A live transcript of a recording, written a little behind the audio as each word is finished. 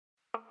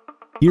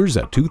Here's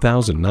a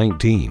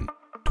 2019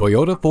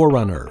 Toyota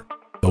 4Runner.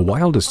 The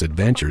wildest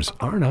adventures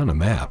aren't on a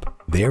map.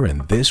 They're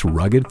in this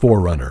rugged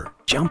 4Runner.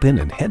 Jump in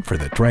and head for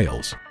the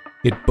trails.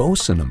 It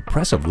boasts an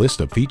impressive list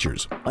of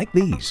features like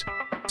these: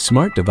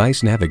 smart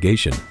device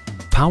navigation,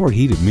 power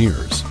heated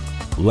mirrors,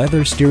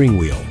 leather steering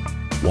wheel,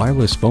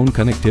 wireless phone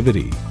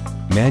connectivity,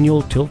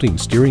 manual tilting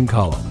steering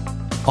column,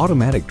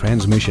 automatic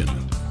transmission,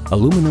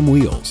 aluminum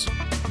wheels,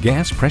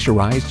 gas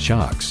pressurized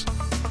shocks,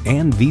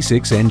 and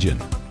V6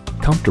 engine.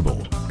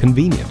 Comfortable,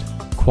 convenient,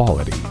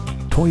 quality.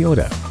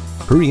 Toyota.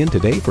 Hurry in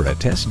today for a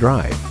test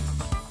drive.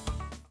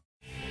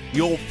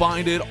 You'll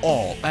find it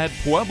all at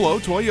Pueblo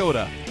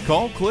Toyota.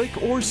 Call, click,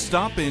 or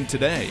stop in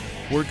today.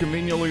 We're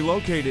conveniently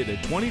located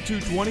at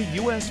 2220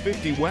 US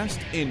 50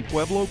 West in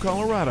Pueblo,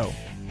 Colorado.